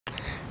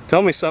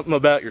Tell me something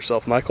about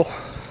yourself, Michael.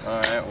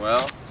 Alright,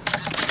 well,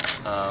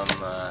 I'm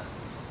a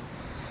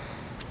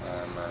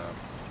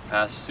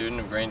past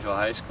student of Grangeville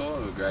High School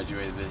who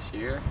graduated this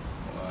year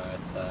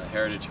with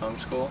Heritage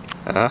Homeschool.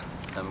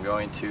 I'm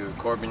going to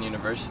Corbin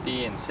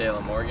University in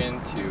Salem,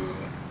 Oregon to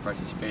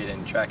participate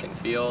in track and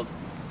field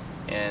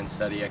and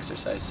study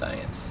exercise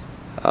science.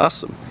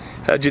 Awesome.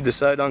 How'd you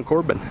decide on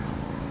Corbin?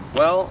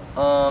 Well,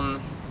 I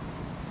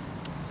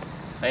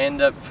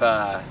ended up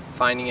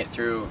finding it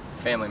through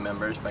family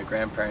members. My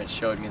grandparents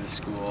showed me the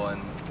school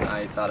and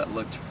I thought it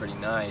looked pretty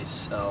nice.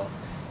 So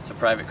it's a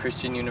private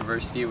Christian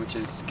university, which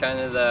is kind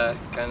of the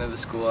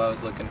school I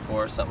was looking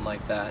for, something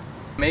like that.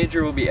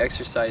 Major will be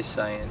exercise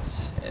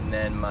science, and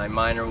then my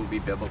minor will be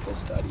biblical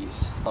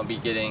studies. I'll be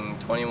getting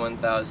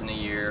 $21,000 a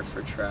year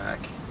for track,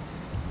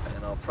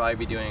 and I'll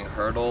probably be doing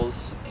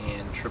hurdles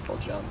and triple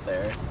jump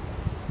there.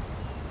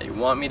 They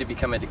want me to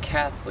become a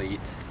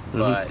decathlete,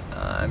 but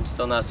I'm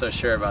still not so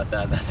sure about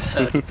that.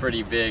 That's a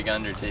pretty big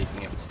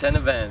undertaking. It's 10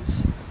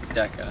 events,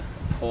 deca,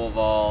 pole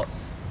vault,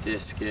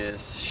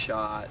 discus,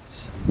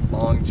 shots,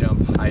 long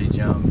jump, high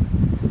jump,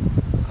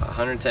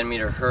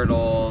 110-meter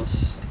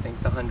hurdles, I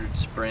think the 100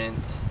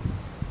 sprint,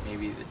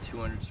 maybe the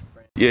 200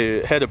 sprint.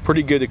 You had a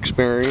pretty good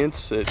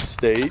experience at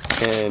state,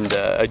 and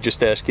I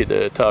just asked you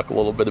to talk a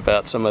little bit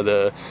about some of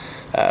the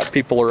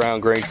people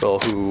around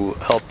Grangeville who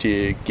helped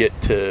you get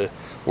to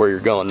where you're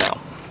going now.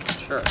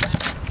 Sure.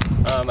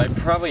 I'd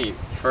probably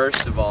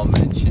first of all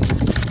mention,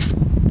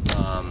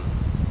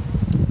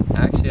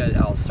 actually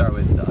I'll start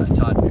with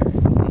Todd Berry.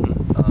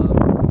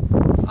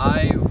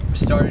 I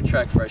started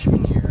track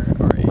freshman year,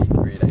 or 8th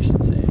grade I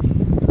should say,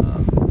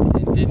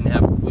 and didn't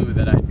have a clue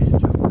that I'd be a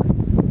jumper.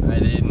 They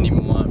didn't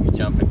even want me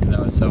jumping because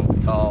I was so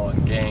tall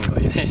and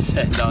gangly. They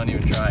said don't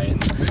even try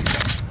it.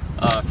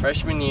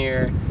 Freshman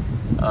year,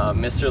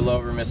 Mr.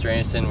 Lover, Mr.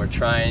 Anderson were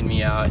trying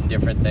me out in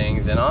different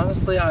things, and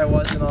honestly I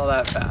wasn't all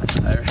that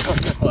fast. I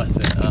really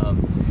wasn't.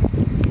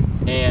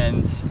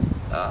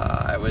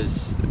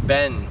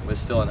 Ben was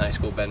still in high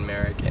school, Ben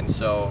Merrick, and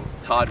so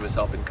Todd was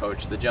helping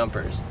coach the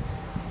jumpers.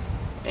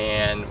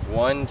 And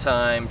one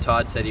time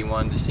Todd said he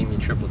wanted to see me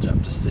triple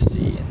jump just to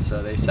see, and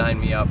so they signed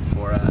me up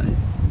for an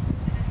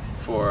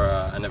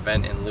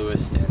event in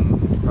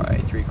Lewiston, probably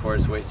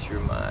 3/4 way through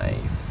my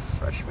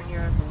freshman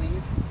year, I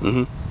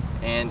believe.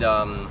 And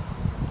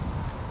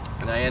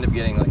I ended up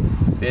getting like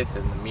 5th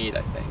in the meet,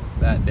 I think,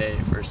 that day,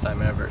 first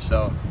time ever.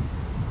 So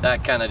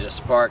that kind of just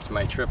sparked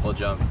my triple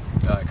jump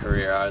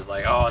career. I was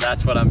like, oh,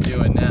 that's what I'm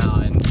doing now.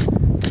 And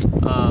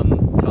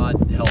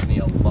Todd helped me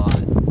a lot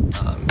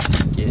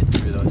to get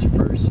through those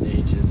first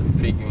stages of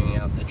figuring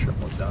out the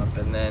triple jump.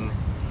 And then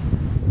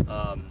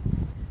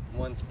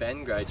once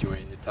Ben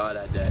graduated, Todd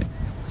had to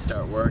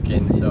start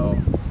working.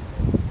 So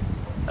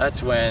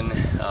that's when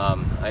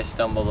I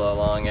stumbled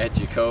along Ed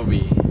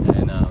Jacoby,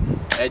 and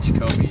Ed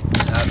Jacoby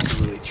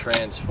absolutely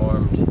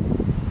transformed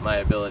my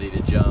ability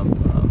to jump.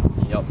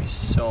 He helped me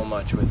so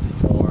much with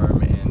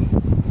form and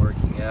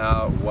working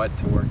out, what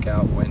to work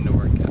out, when to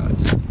work out.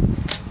 Just,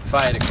 if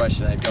I had a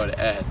question, I'd go to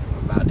Ed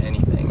about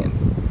anything, and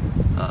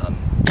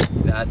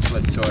that's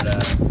what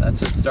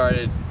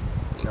started,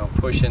 you know,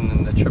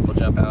 pushing the triple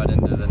jump out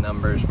into the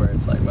numbers where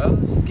it's like, well,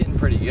 this is getting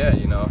pretty good,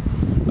 you know.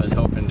 I was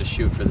hoping to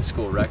shoot for the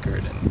school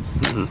record and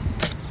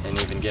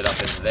even get up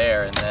into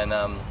there, and then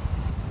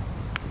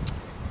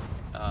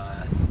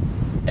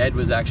Ed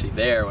was actually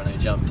there when I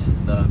jumped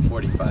the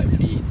 45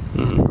 feet,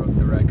 broke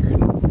the record,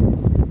 and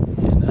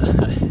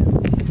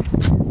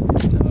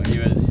you know,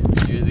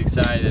 he was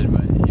excited,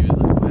 but he was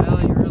like,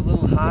 well, you're a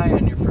little high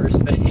on your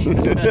first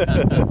phase. And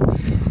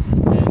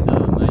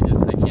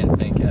I can't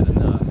thank Ed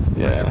enough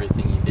for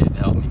everything he did to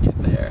help me get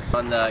there.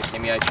 On the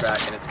KMI track,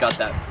 and it's got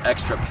that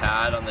extra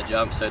pad on the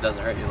jump so it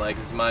doesn't hurt your leg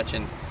as much,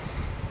 and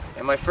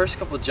my first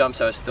couple of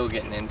jumps I was still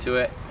getting into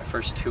it. My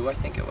first 2 I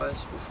think it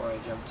was before I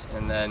jumped,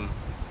 and then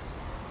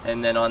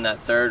on that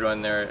third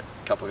one there were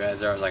a couple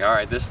guys there. I was like, all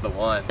right, this is the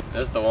one.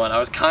 This is the one. I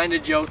was kind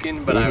of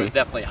joking, but I was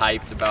definitely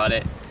hyped about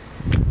it.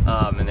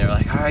 And they were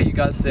like, all right, you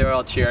got this. They were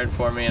all cheering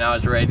for me, and I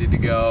was ready to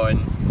go.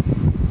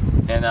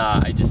 And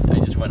I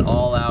just went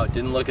all out.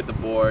 Didn't look at the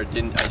board.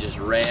 I just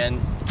ran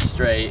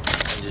straight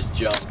and just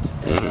jumped.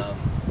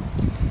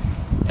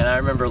 And I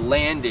remember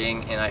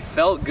landing, and I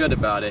felt good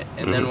about it.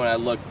 And then when I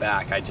looked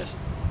back,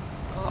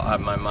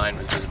 my mind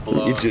was just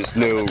blown. You just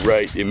knew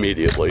right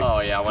immediately. Oh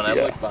yeah, when I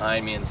looked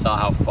behind me and saw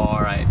how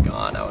far I had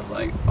gone, I was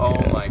like, oh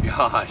my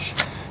gosh.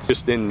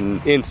 Just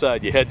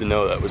inside, you had to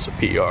know that was a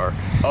PR.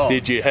 Oh.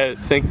 Did you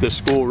think the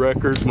school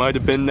record might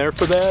have been there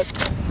for that?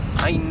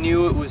 I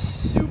knew it was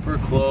super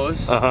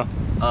close.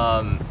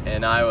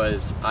 And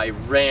I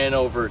ran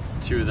over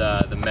to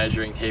the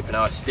measuring tape, and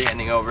I was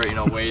standing over it, you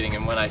know, waiting.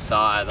 And when I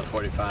saw the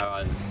 45,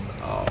 I was just,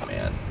 oh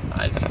man,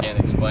 I just can't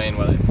explain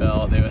what I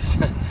felt. It was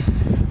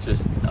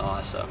just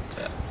awesome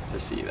to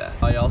see that.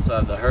 I also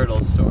have the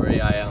hurdles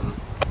story.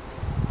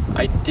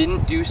 I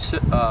didn't do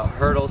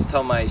hurdles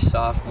till my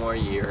sophomore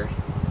year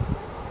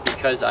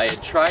because I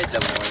had tried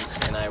them once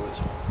and I was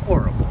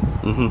horrible.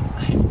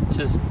 Like,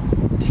 just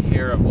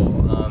terrible.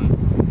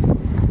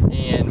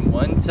 And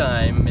one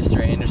time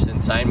Mr. Anderson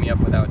sign me up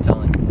without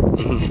telling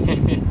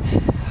me.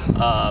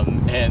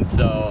 And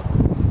so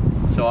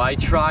I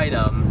tried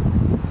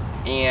them,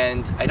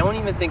 and I don't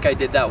even think I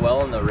did that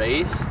well in the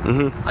race.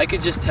 I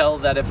could just tell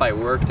that if I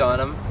worked on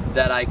them,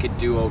 that I could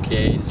do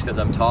okay, just because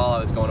I'm tall. I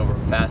was going over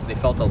them fast. They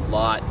felt a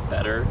lot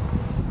better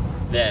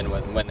than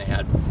when they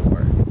had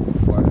before.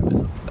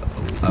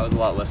 I was a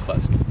lot less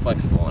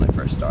flexible when I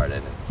first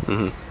started.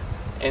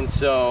 And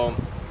so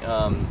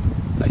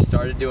I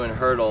started doing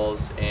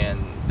hurdles,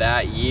 and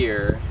that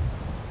year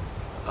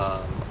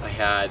I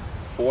had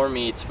 4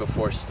 meets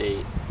before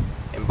state,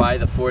 and by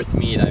the 4th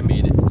meet I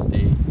made it to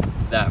state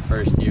that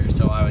first year.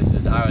 So I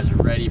was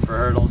ready for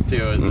hurdles too.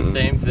 It was the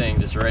same thing,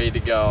 just ready to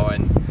go.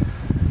 And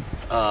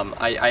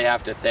I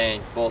have to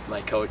thank both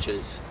my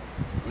coaches.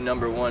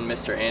 Number one,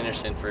 Mr.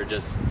 Anderson, for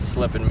just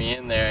slipping me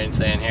in there and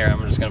saying, here,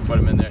 I'm just going to put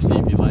him in there, see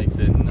if he likes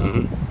it.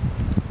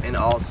 And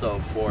also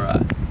for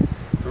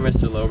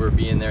Mr. Lober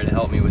being there to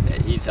help me with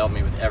it. He's helped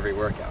me with every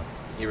workout.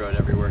 He wrote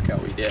every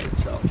workout we did.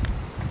 So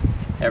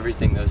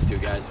everything those 2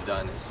 guys have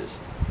done is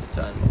just, it's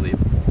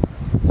unbelievable.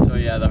 So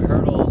yeah, the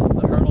hurdles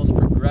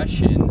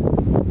progression,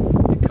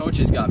 the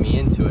coaches got me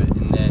into it,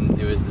 and then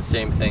it was the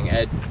same thing.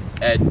 Ed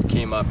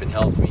came up and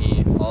helped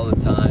me all the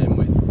time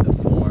with the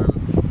form,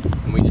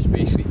 and we just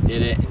basically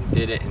did it and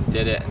did it and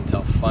did it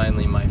until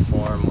finally my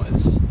form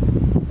was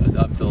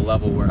up to the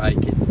level where I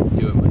could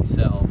do it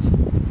myself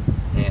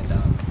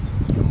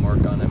and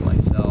work on it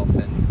myself.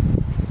 And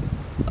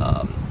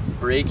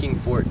breaking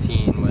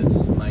 14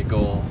 was my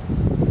goal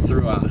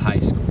throughout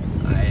high school.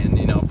 And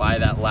you know, by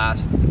that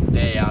last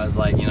day, I was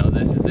like, you know,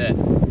 this is it.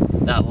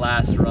 That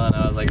last run,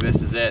 I was like,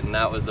 this is it, and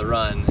that was the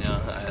run, you know,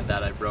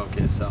 that I broke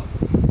it. So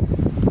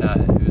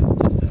it was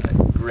just a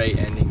great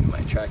ending to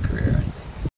my track career.